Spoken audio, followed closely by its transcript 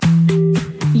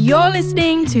You're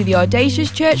listening to the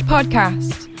Audacious Church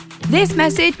podcast. This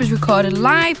message was recorded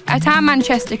live at our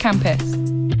Manchester campus.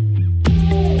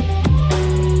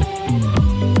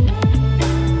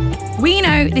 We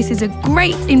know this is a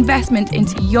great investment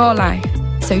into your life,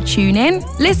 so tune in,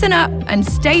 listen up, and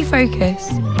stay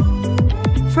focused.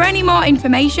 For any more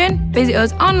information, visit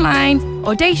us online,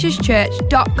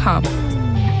 audaciouschurch.com.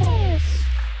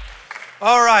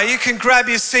 All right, you can grab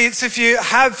your seats. If you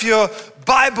have your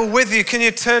Bible with you, can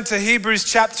you turn to Hebrews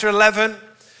chapter 11?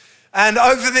 And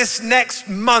over this next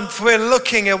month, we're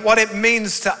looking at what it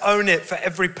means to own it for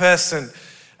every person.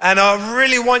 And I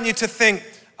really want you to think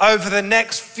over the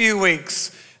next few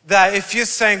weeks that if you're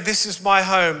saying, this is my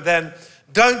home, then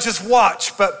don't just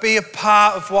watch, but be a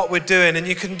part of what we're doing. And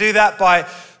you can do that by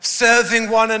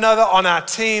serving one another on our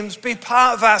teams, be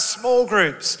part of our small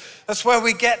groups. That's where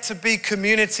we get to be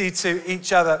community to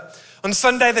each other. On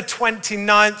Sunday, the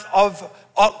 29th of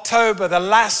October, the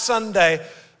last Sunday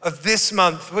of this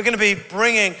month, we're going to be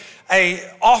bringing an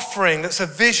offering that's a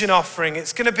vision offering.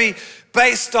 It's going to be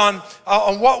based on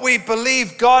what we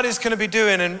believe God is going to be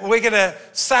doing. And we're going to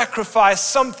sacrifice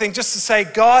something just to say,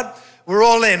 God, we're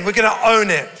all in. We're going to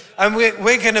own it. And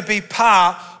we're going to be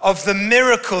part of the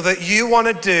miracle that you want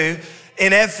to do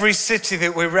in every city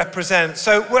that we represent.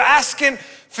 So we're asking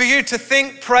for you to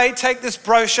think, pray, take this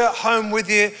brochure home with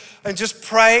you and just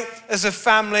pray as a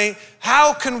family.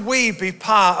 How can we be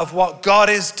part of what God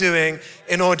is doing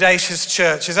in Audacious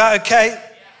Church? Is that okay?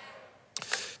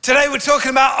 Today we're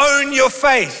talking about own your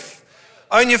faith.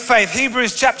 Own your faith.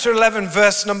 Hebrews chapter 11,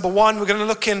 verse number 1. We're going to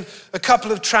look in a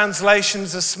couple of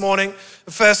translations this morning.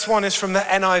 The first one is from the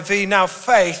NIV. Now,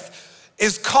 faith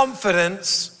is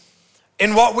confidence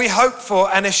in what we hope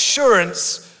for and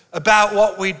assurance about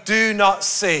what we do not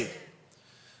see.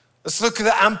 Let's look at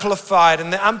the Amplified.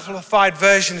 And the Amplified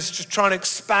version is to try and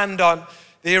expand on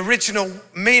the original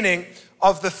meaning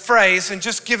of the phrase and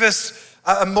just give us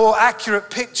a more accurate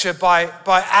picture by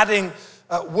adding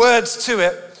words to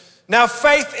it. Now,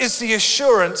 faith is the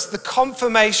assurance, the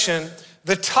confirmation,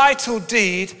 the title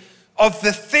deed of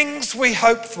the things we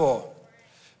hope for,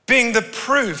 being the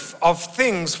proof of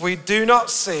things we do not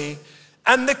see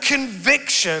and the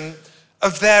conviction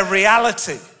of their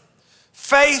reality.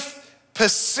 Faith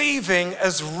perceiving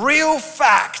as real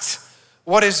fact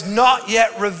what is not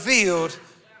yet revealed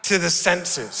to the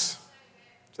senses.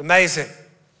 It's amazing.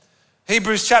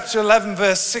 Hebrews chapter 11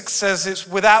 verse 6 says it's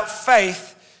without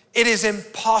faith it is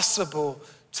impossible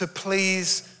to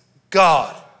please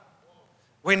God.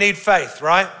 We need faith,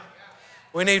 right?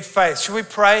 We need faith. Should we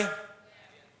pray?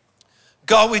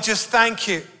 God, we just thank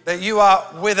you that you are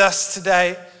with us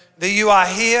today, that you are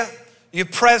here, your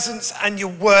presence and your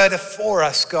word are for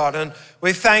us, God. And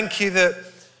we thank you that,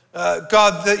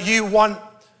 God, that you want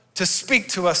to speak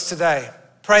to us today.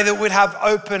 Pray that we'd have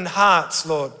open hearts,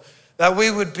 Lord, that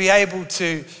we would be able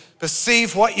to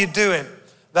perceive what you're doing,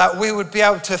 that we would be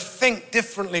able to think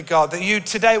differently, God, that you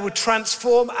today would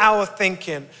transform our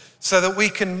thinking so that we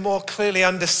can more clearly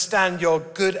understand your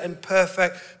good and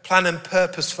perfect plan and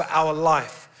purpose for our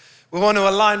life. We want to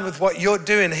align with what you're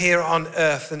doing here on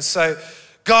earth. And so,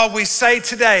 God, we say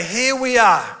today, here we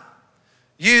are.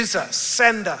 Use us,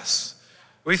 send us.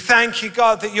 We thank you,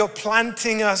 God, that you're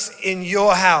planting us in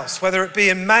your house, whether it be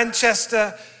in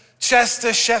Manchester,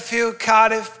 Chester, Sheffield,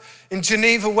 Cardiff, in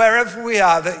Geneva, wherever we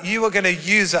are, that you are going to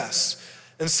use us.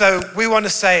 And so we want to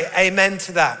say amen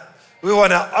to that. We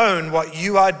want to own what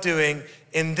you are doing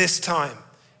in this time,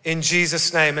 in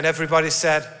Jesus' name. And everybody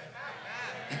said,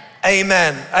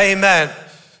 amen, amen.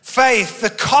 Faith,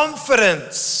 the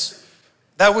confidence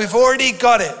that we've already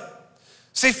got it.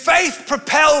 See, faith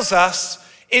propels us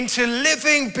into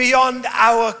living beyond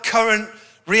our current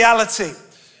reality.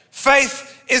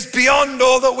 Faith is beyond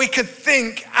all that we could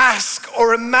think, ask,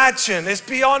 or imagine. It's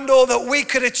beyond all that we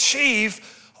could achieve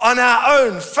on our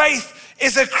own. Faith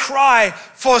is a cry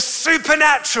for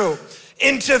supernatural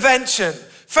intervention.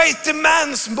 Faith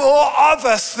demands more of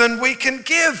us than we can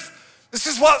give. This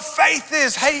is what faith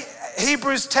is.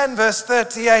 Hebrews 10 verse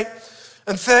 38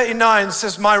 and 39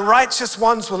 says, my righteous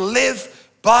ones will live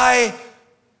by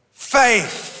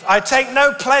faith. I take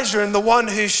no pleasure in the one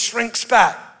who shrinks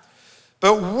back.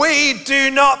 But we do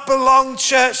not belong,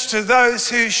 church, to those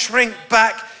who shrink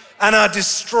back and are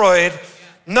destroyed.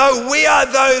 No, we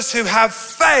are those who have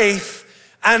faith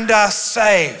and are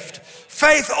saved.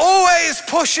 Faith always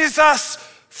pushes us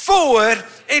forward.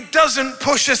 It doesn't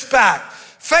push us back.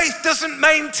 Faith doesn't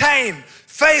maintain.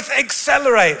 Faith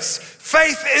accelerates.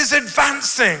 Faith is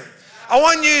advancing. I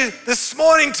want you this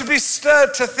morning to be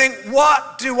stirred to think,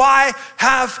 what do I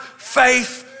have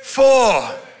faith for?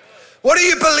 What are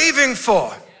you believing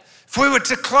for? If we were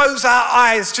to close our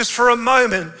eyes just for a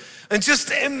moment and just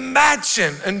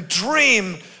imagine and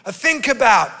dream and think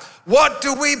about, what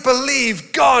do we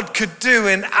believe God could do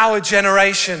in our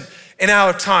generation, in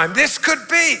our time? This could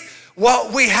be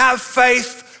what we have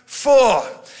faith for.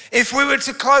 If we were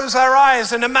to close our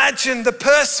eyes and imagine the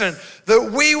person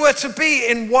that we were to be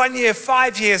in 1 year,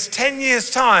 5 years, 10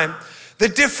 years time, the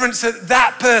difference that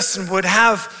that person would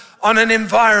have on an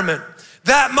environment.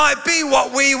 That might be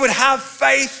what we would have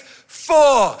faith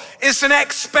for. It's an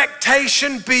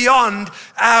expectation beyond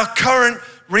our current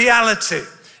reality.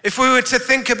 If we were to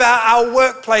think about our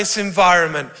workplace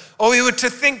environment, or we were to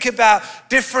think about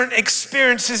different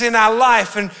experiences in our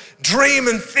life and dream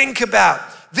and think about,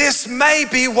 this may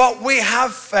be what we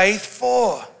have faith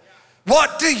for.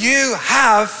 What do you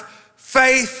have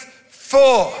faith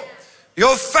for?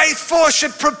 Your faith for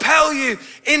should propel you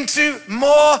into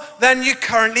more than you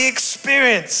currently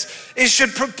experience. It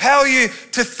should propel you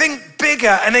to think bigger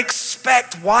and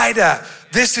expect wider.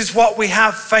 This is what we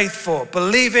have faith for,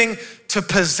 believing to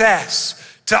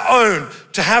possess, to own,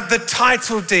 to have the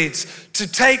title deeds, to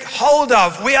take hold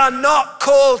of. We are not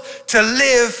called to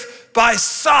live by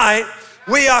sight.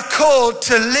 We are called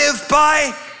to live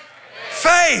by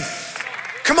faith.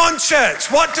 Come on,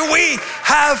 church. What do we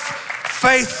have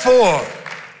faith for?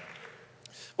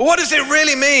 Well, what does it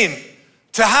really mean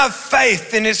to have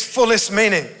faith in its fullest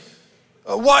meaning?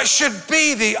 What should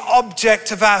be the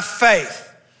object of our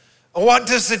faith? What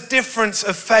does the difference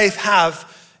of faith have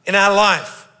in our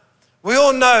life? We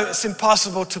all know it's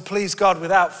impossible to please God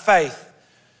without faith.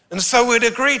 And so we'd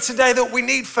agree today that we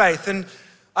need faith. And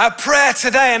our prayer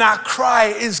today and our cry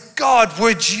is, God,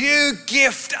 would you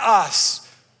gift us?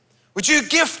 Would you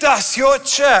gift us, your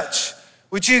church?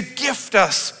 Would you gift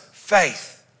us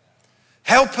faith?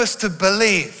 Help us to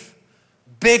believe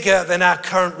bigger than our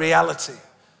current reality.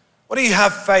 What do you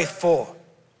have faith for?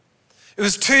 It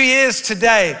was 2 years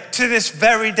today, to this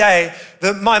very day,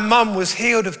 that my mum was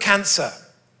healed of cancer.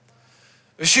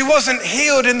 She wasn't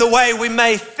healed in the way we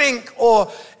may think or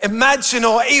imagine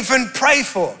or even pray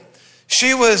for.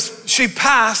 She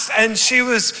passed and she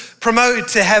was promoted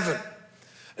to heaven.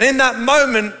 And in that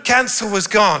moment, cancer was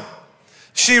gone.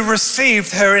 She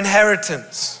received her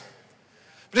inheritance.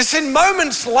 But it's in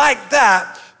moments like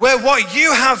that where what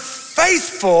you have faith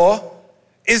for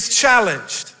is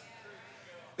challenged.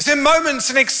 It's in moments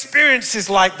and experiences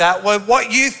like that where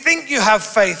what you think you have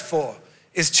faith for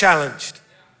is challenged.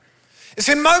 It's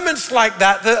in moments like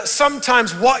that that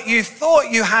sometimes what you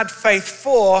thought you had faith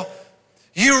for,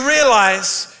 you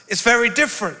realize is very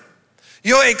different.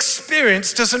 Your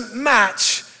experience doesn't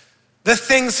match the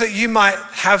things that you might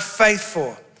have faith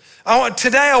for.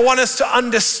 Today I want us to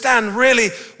understand really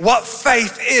what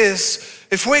faith is.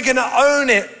 If we're gonna own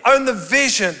it, own the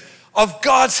vision of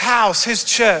God's house, his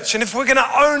church, and if we're gonna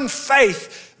own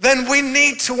faith, then we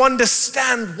need to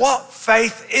understand what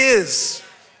faith is.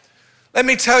 Let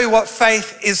me tell you what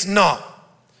faith is not.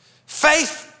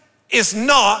 Faith is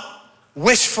not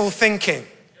wishful thinking.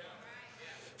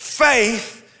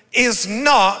 Faith is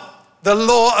not the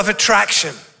law of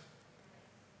attraction.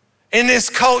 In this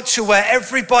culture where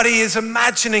everybody is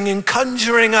imagining and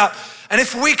conjuring up, and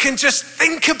if we can just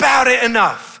think about it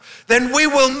enough, then we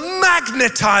will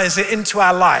magnetize it into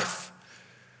our life.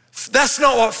 That's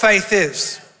not what faith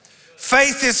is.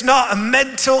 Faith is not a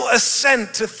mental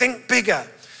assent to think bigger.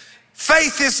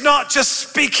 Faith is not just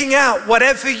speaking out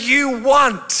whatever you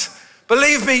want.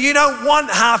 Believe me, you don't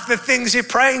want half the things you're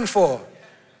praying for.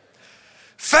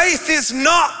 Faith is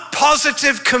not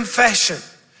positive confession.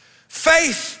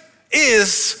 Faith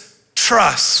is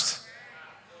trust.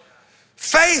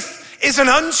 Faith is an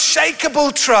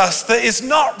unshakable trust that is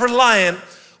not reliant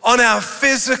on our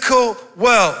physical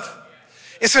world.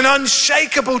 It's an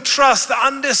unshakable trust that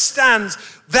understands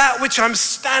that which I'm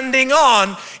standing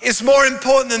on is more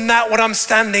important than that what I'm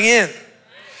standing in.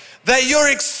 That your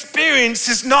experience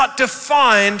is not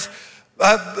defined,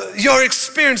 your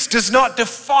experience does not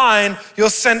define your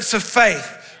sense of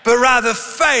faith, but rather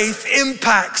faith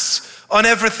impacts on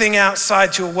everything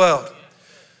outside your world.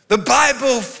 The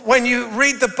Bible, when you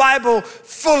read the Bible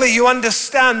fully, you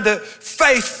understand that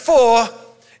faith for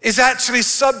is actually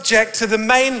subject to the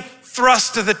main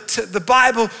thrust of the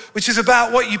Bible, which is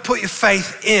about what you put your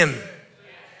faith in.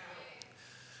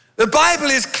 The Bible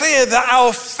is clear that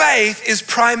our faith is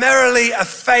primarily a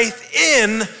faith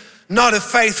in, not a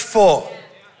faith for.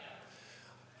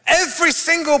 Every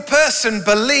single person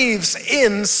believes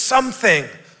in something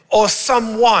or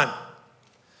someone.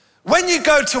 When you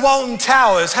go to Alton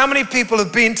Towers, how many people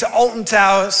have been to Alton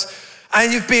Towers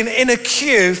and you've been in a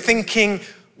queue thinking,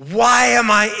 why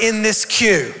am I in this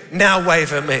queue? Now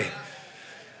wave at me.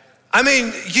 I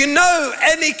mean, you know,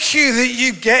 any queue that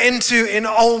you get into in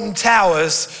Alton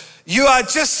Towers, you are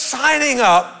just signing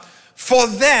up for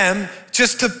them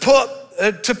just to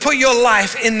put your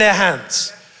life in their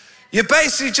hands. You're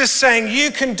basically just saying,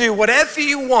 you can do whatever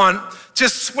you want,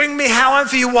 just swing me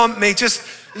however you want me, just,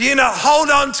 hold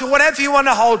on to whatever you want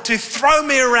to hold to, throw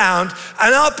me around,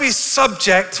 and I'll be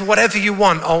subject to whatever you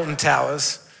want, Alton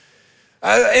Towers.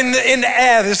 In the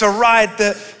air, there's a ride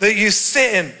that you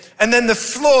sit in, and then the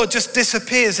floor just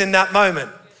disappears in that moment.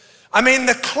 I mean,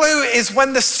 the clue is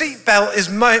when the seatbelt is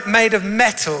made of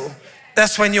metal,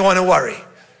 that's when you want to worry.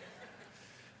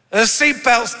 The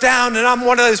seatbelt's down, and I'm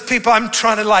one of those people, I'm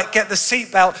trying to get the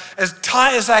seatbelt as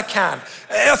tight as I can.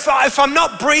 If I'm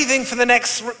not breathing for the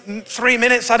next 3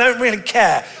 minutes, I don't really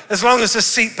care, as long as the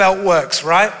seatbelt works,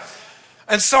 right?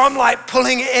 And so I'm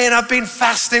pulling it in. I've been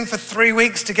fasting for 3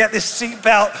 weeks to get this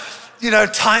seatbelt,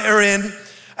 tighter in.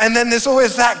 And then there's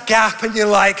always that gap, and you're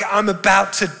like, I'm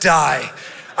about to die.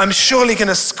 I'm surely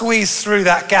gonna squeeze through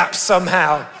that gap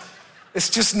somehow. It's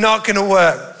just not gonna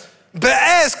work. But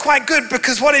air is quite good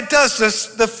because what it does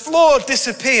is the floor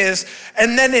disappears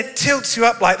and then it tilts you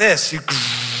up like this.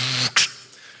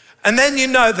 And then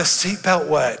the seatbelt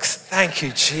works. Thank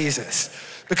you, Jesus.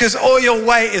 Because all your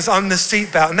weight is on the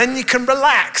seatbelt, and then you can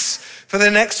relax for the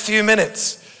next few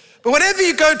minutes. But whenever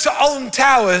you go to Alton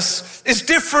Towers, it's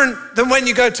different than when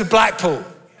you go to Blackpool.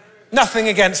 Nothing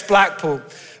against Blackpool.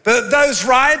 But those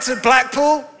rides at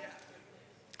Blackpool,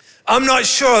 I'm not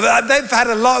sure. They've had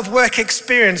a lot of work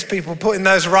experience, people putting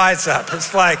those rides up.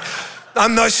 It's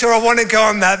I'm not sure I want to go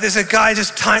on that. There's a guy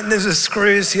just tightening the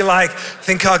screws. You're I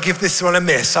think I'll give this one a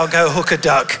miss. I'll go hook a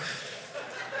duck.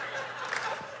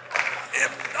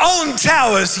 Alton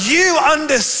Towers, you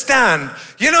understand.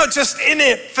 You're not just in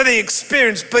it for the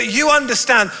experience, but you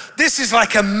understand this is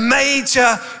a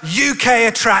major UK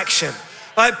attraction.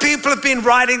 People have been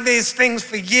riding these things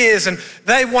for years, and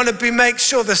they want to make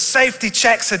sure the safety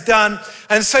checks are done.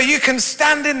 And so you can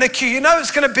stand in the queue. You know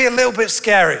it's going to be a little bit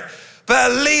scary,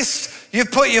 but at least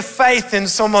you've put your faith in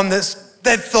someone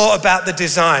they've thought about the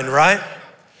design, right?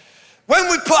 When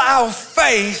we put our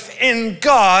faith in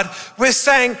God, we're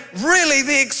saying, really,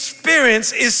 the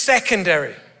experience is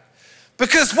secondary.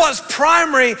 Because what's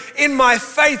primary in my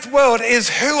faith world is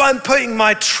who I'm putting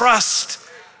my trust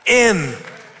in.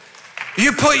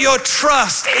 You put your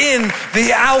trust in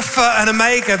the Alpha and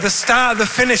Omega, the start, the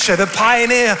finisher, the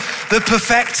pioneer, the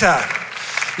perfecter.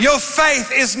 Your faith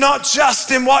is not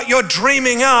just in what you're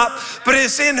dreaming up, but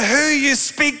it's in who you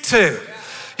speak to.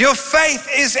 Your faith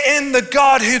is in the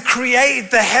God who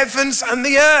created the heavens and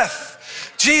the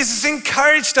earth. Jesus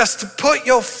encouraged us to put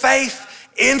your faith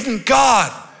in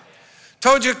God.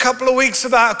 Told you a couple of weeks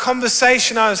about a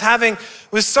conversation I was having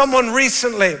with someone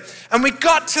recently. And we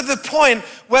got to the point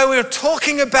where we were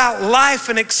talking about life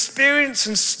and experience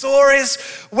and stories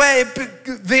where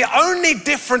the only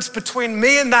difference between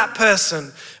me and that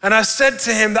person, and I said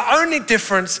to him, the only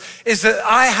difference is that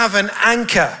I have an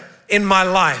anchor in my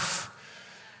life.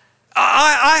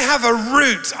 I have a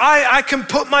root. I can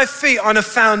put my feet on a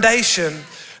foundation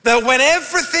that when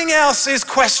everything else is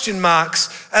question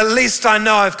marks, at least I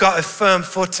know I've got a firm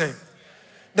footing.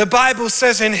 The Bible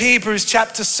says in Hebrews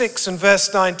chapter 6 and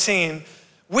verse 19,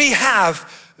 we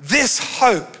have this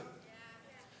hope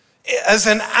as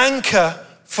an anchor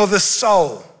for the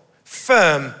soul,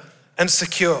 firm and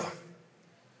secure.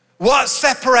 What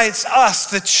separates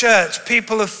us, the church,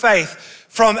 people of faith,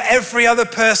 from every other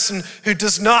person who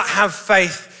does not have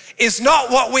faith is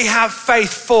not what we have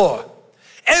faith for.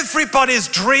 Everybody's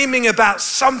dreaming about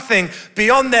something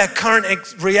beyond their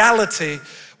current reality.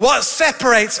 What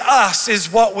separates us is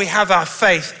what we have our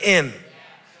faith in.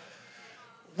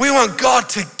 We want God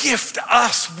to gift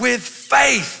us with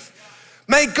faith.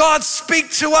 May God speak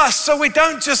to us so we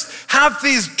don't just have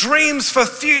these dreams for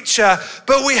future,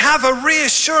 but we have a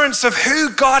reassurance of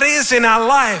who God is in our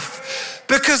life.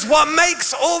 Because what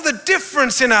makes all the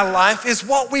difference in our life is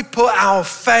what we put our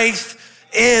faith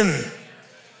in.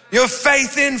 Your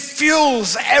faith in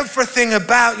fuels everything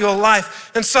about your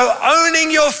life. And so owning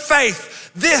your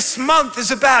faith this month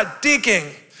is about digging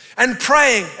and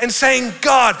praying and saying,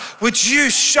 God, would you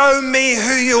show me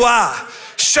who you are?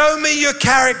 Show me your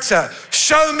character.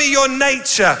 Show me your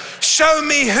nature. Show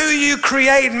me who you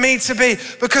created me to be.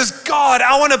 Because God,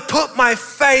 I want to put my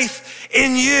faith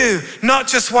in you, not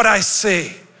just what I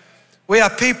see. We are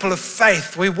people of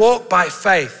faith. We walk by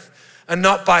faith and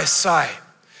not by sight.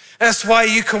 That's why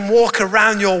you can walk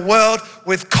around your world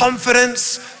with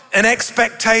confidence an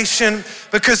expectation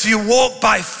because you walk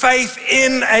by faith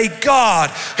in a God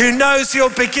who knows your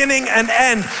beginning and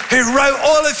end, who wrote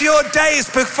all of your days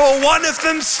before one of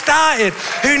them started,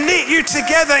 who knit you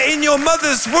together in your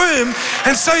mother's womb.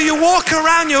 And so you walk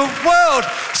around your world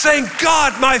saying,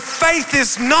 God, my faith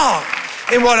is not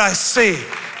in what I see,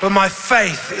 but my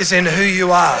faith is in who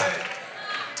you are.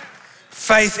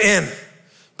 Faith in.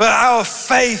 But our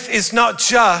faith is not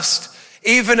just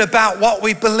even about what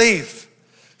we believe.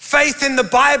 Faith in the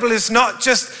Bible is not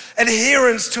just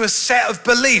adherence to a set of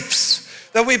beliefs,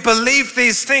 that we believe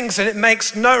these things and it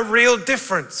makes no real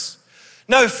difference.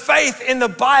 No, faith in the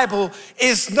Bible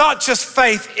is not just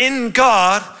faith in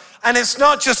God, and it's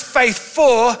not just faith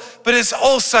for, but it's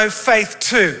also faith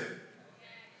to.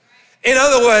 In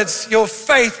other words, your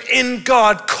faith in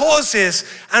God causes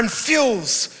and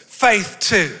fuels faith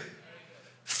to.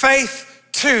 Faith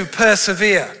to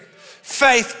persevere.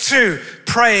 Faith to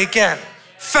pray again.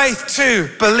 Faith to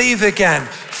believe again.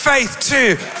 Faith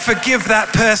to forgive that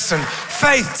person.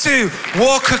 Faith to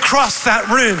walk across that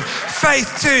room.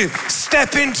 Faith to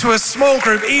step into a small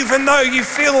group even though you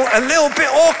feel a little bit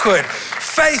awkward.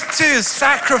 Faith to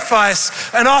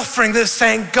sacrifice an offering that's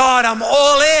saying, God, I'm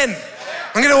all in.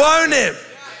 I'm going to own it.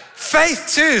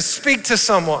 Faith to speak to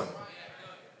someone.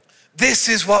 This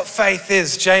is what faith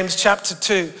is. James chapter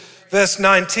 2, verse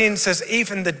 19 says,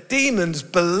 even the demons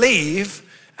believe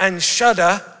and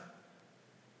shudder.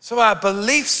 So our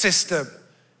belief system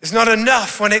is not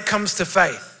enough when it comes to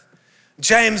faith.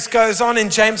 James goes on in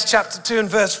James chapter 2 and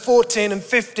verse 14 and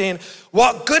 15.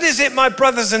 What good is it, my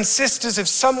brothers and sisters, if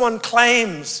someone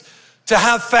claims to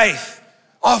have faith?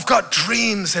 Oh, I've got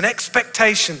dreams and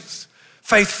expectations.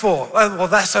 Faith for. Oh, well,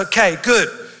 that's okay, good.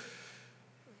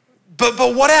 But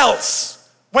what else?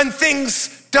 When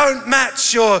things don't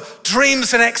match your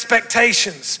dreams and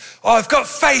expectations. Oh, I've got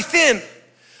faith in.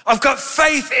 I've got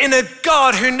faith in a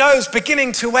God who knows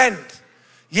beginning to end.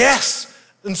 Yes,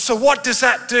 and so what does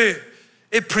that do?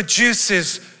 It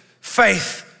produces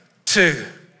faith too.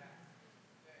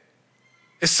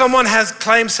 If someone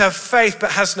claims to have faith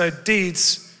but has no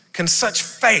deeds, can such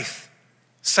faith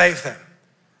save them?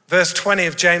 Verse 20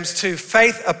 of James 2,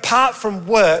 faith apart from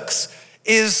works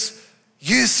is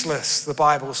useless, the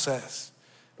Bible says.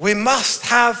 We must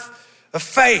have a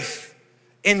faith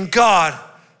in God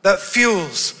that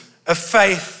fuels a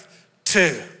faith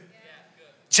too.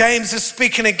 James is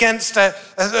speaking against a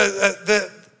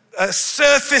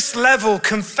surface level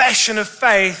confession of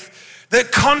faith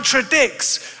that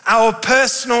contradicts our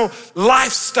personal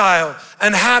lifestyle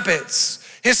and habits.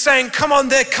 He's saying, come on,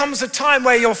 there comes a time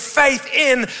where your faith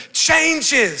in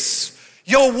changes.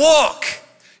 Your walk,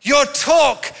 your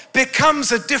talk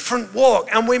becomes a different walk,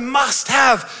 and we must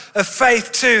have a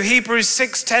faith too. Hebrews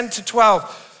 6, 10 to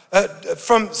 12.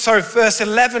 Verse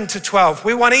 11 to 12.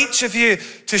 We want each of you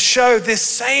to show this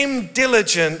same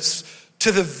diligence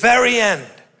to the very end,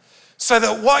 so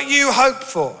that what you hope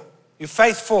for, your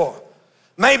faith for,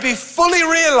 may be fully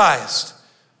realized.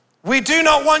 We do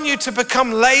not want you to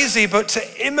become lazy, but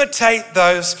to imitate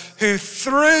those who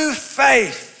through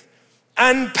faith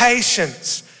and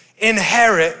patience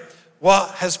inherit what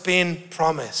has been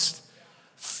promised.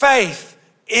 Faith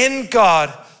in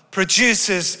God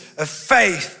produces a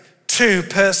faith to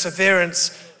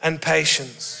perseverance and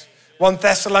patience. 1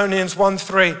 Thessalonians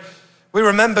 1:3, we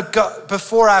remember God,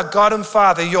 before our God and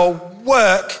Father, your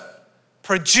work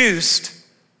produced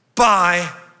by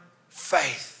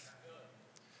faith.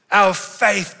 Our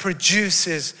faith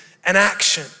produces an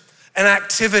action, an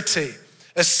activity,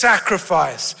 a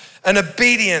sacrifice, an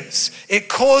obedience. It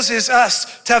causes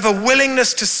us to have a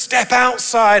willingness to step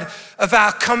outside of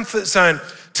our comfort zone,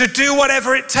 to do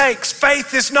whatever it takes.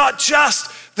 Faith is not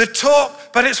just the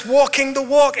talk, but it's walking the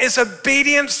walk. It's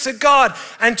obedience to God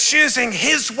and choosing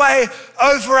His way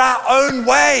over our own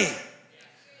way.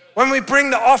 When we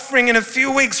bring the offering in a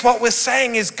few weeks, what we're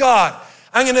saying is, God,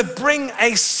 I'm going to bring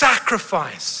a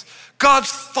sacrifice. God's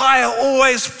fire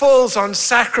always falls on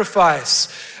sacrifice.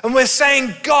 And we're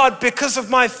saying, God, because of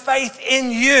my faith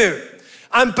in you,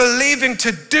 I'm believing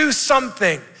to do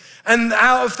something. And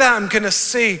out of that, I'm going to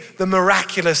see the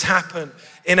miraculous happen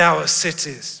in our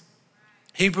cities.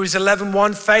 Hebrews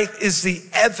 11:1, faith is the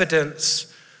evidence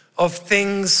of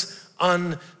things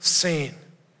unseen.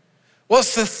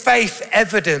 What's the faith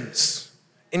evidence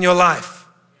in your life?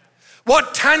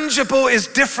 What tangible is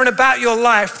different about your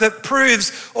life that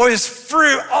proves or is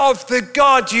fruit of the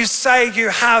God you say you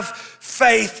have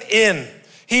faith in?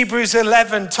 Hebrews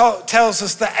 11 tells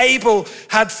us that Abel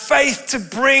had faith to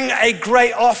bring a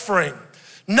great offering.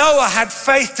 Noah had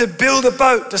faith to build a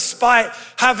boat despite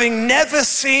having never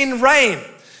seen rain.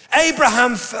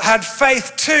 Abraham had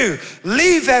faith to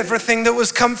leave everything that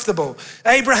was comfortable.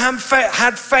 Abraham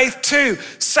had faith to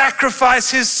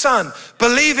sacrifice his son,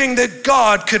 believing that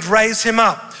God could raise him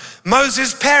up.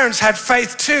 Moses' parents had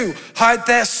faith to hide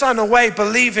their son away,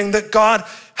 believing that God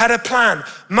had a plan.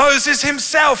 Moses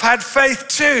himself had faith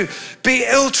to be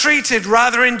ill-treated,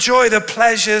 rather enjoy the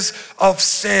pleasures of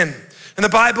sin. And the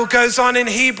Bible goes on in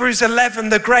Hebrews 11,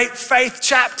 the great faith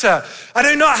chapter. I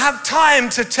do not have time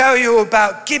to tell you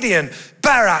about Gideon,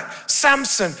 Barak,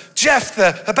 Samson,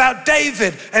 Jephthah, about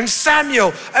David and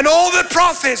Samuel and all the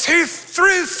prophets who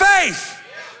through faith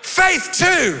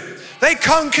too, they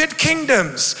conquered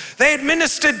kingdoms. They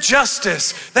administered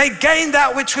justice. They gained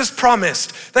that which was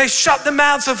promised. They shut the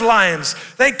mouths of lions.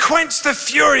 They quenched the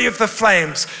fury of the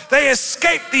flames. They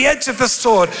escaped the edge of the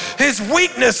sword. His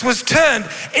weakness was turned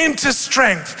into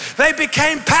strength. They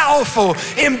became powerful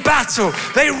in battle.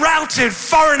 They routed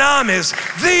foreign armies.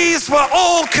 These were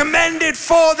all commended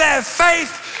for their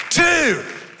faith too.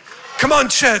 Come on,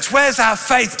 church, where's our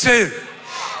faith too?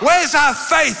 Where's our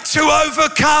faith to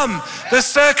overcome the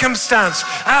circumstance?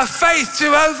 Our faith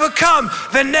to overcome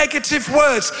the negative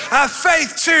words? Our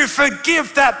faith to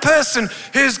forgive that person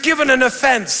who's given an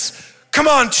offense? Come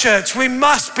on, church, we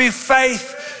must be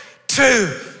faith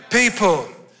to people.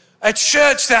 A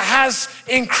church that has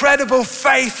incredible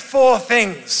faith for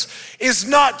things is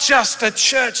not just a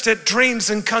church that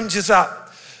dreams and conjures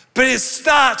up, but it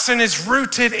starts and is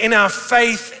rooted in our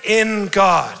faith in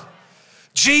God.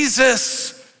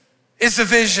 Jesus is a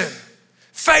vision.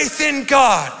 Faith in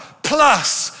God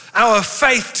plus our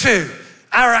faith too,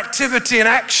 our activity and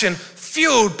action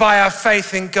fueled by our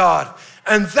faith in God.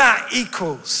 And that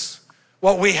equals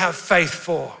what we have faith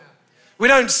for. We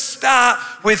don't start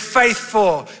with faith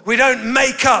for. We don't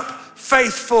make up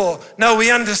faith for. No,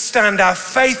 we understand our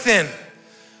faith in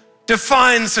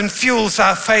defines and fuels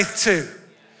our faith too.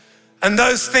 And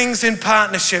those things in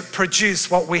partnership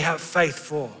produce what we have faith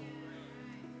for.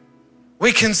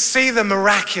 We can see the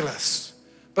miraculous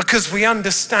because we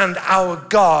understand our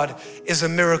God is a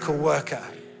miracle worker.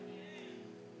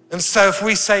 And so if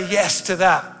we say yes to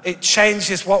that, it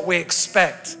changes what we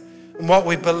expect and what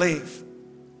we believe.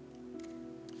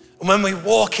 And when we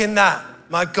walk in that,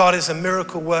 my God is a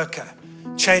miracle worker,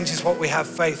 changes what we have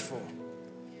faith for.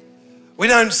 We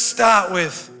don't start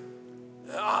with,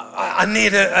 I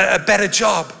need a better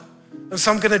job, and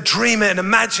so I'm gonna dream it and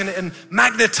imagine it and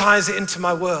magnetize it into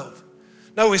my world.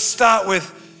 No, we start with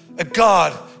a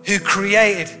God who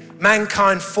created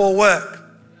mankind for work.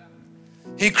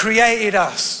 He created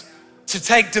us to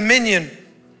take dominion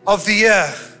of the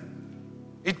earth.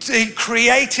 He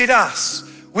created us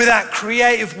with that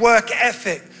creative work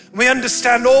ethic. We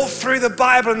understand all through the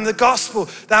Bible and the gospel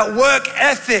that work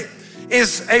ethic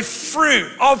is a fruit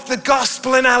of the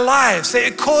gospel in our lives.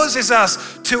 It causes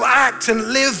us to act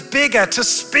and live bigger, to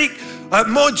speak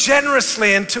more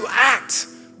generously and to act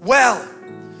well.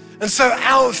 And so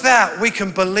out of that, we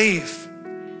can believe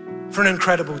for an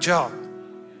incredible job.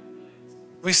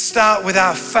 We start with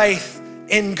our faith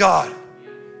in God.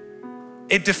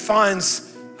 It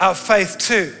defines our faith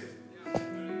too.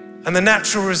 And the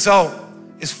natural result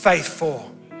is faith for.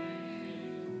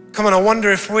 Come on, I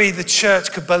wonder if we, the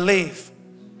church, could believe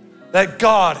that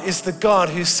God is the God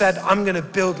who said, I'm gonna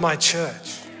build my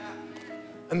church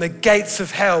and the gates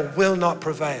of hell will not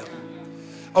prevail.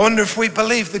 I wonder if we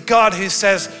believe the God who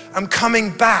says, I'm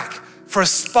coming back for a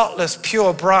spotless,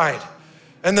 pure bride.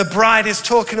 And the bride is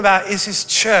talking about is his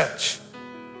church.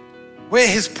 We're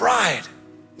his bride.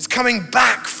 He's coming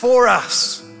back for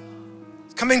us.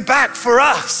 He's coming back for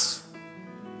us.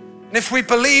 And if we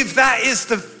believe that is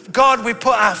the God we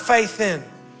put our faith in,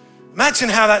 imagine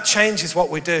how that changes what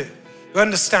we do. We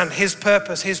understand his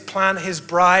purpose, his plan, his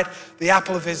bride, the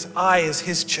apple of his eye is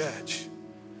his church.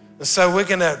 And so we're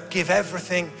gonna give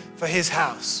everything for his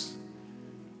house.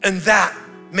 And that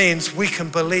means we can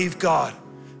believe God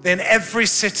that in every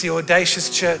city Audacious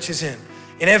Church is in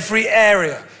every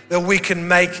area that we can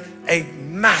make a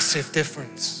massive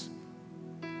difference.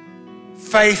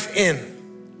 Faith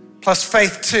in plus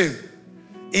faith to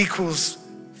equals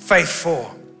faith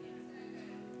for.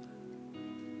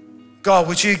 God,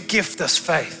 would you gift us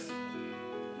faith?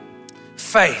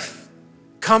 Faith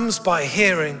comes by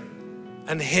hearing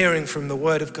and hearing from the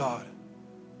word of God.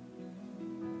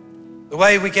 The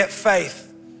way we get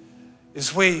faith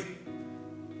is we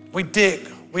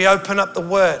dig, we open up the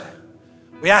word.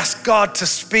 We ask God to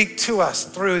speak to us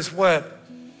through his word.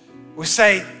 We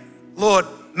say, Lord,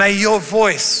 may your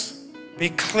voice be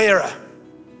clearer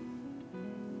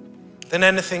than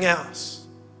anything else.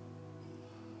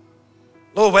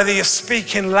 Lord, whether you're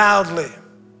speaking loudly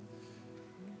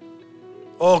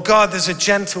Or God, there's a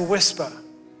gentle whisper.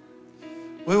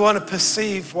 We want to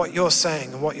perceive what you're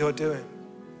saying and what you're doing.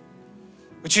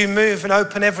 Would you move and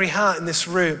open every heart in this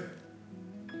room?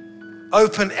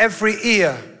 Open every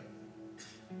ear.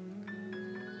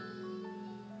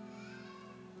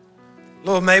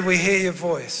 Lord, may we hear your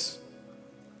voice.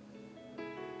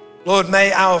 Lord,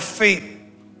 may our feet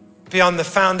be on the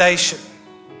foundation.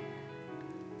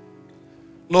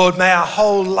 Lord, may our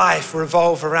whole life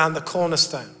revolve around the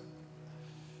cornerstone.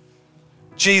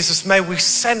 Jesus, may we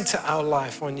center our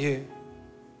life on you.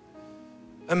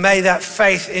 And may that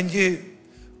faith in you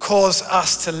cause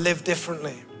us to live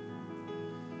differently.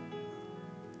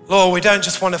 Lord, we don't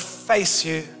just want to face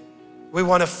you, we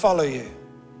want to follow you.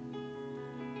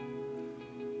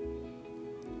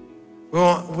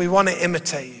 We want to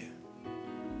imitate you.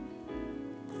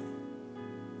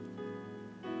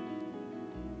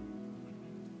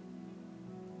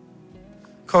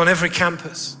 Come on, every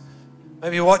campus.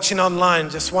 Maybe you're watching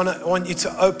online, just want you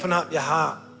to open up your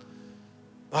heart.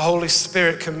 The Holy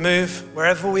Spirit can move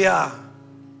wherever we are.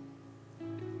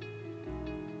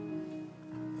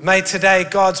 May today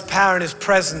God's power and his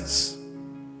presence,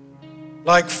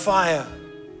 like fire,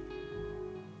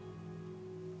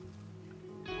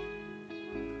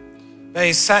 may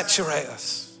he saturate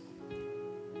us.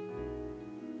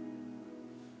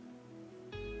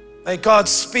 May God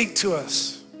speak to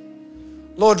us.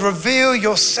 Lord, reveal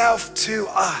yourself to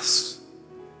us.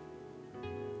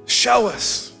 Show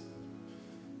us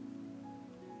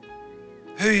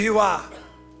who you are.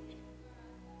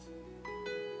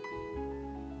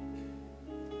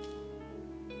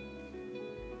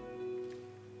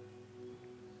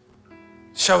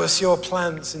 Show us your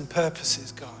plans and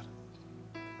purposes, God.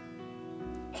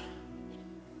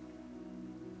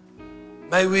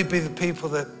 May we be the people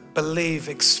that believe,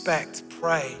 expect,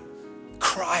 pray,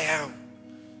 cry out.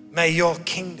 May your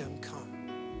kingdom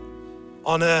come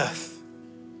on earth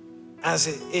as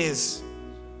it is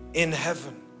in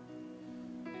heaven.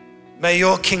 May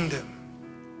your kingdom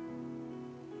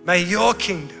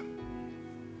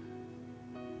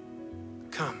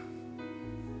come.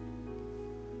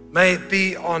 May it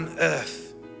be on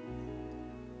earth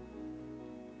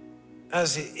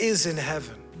as it is in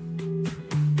heaven.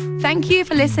 Thank you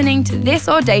for listening to this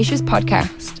Audacious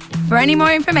podcast. For any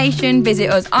more information, visit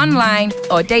us online,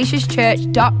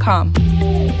 audaciouschurch.com.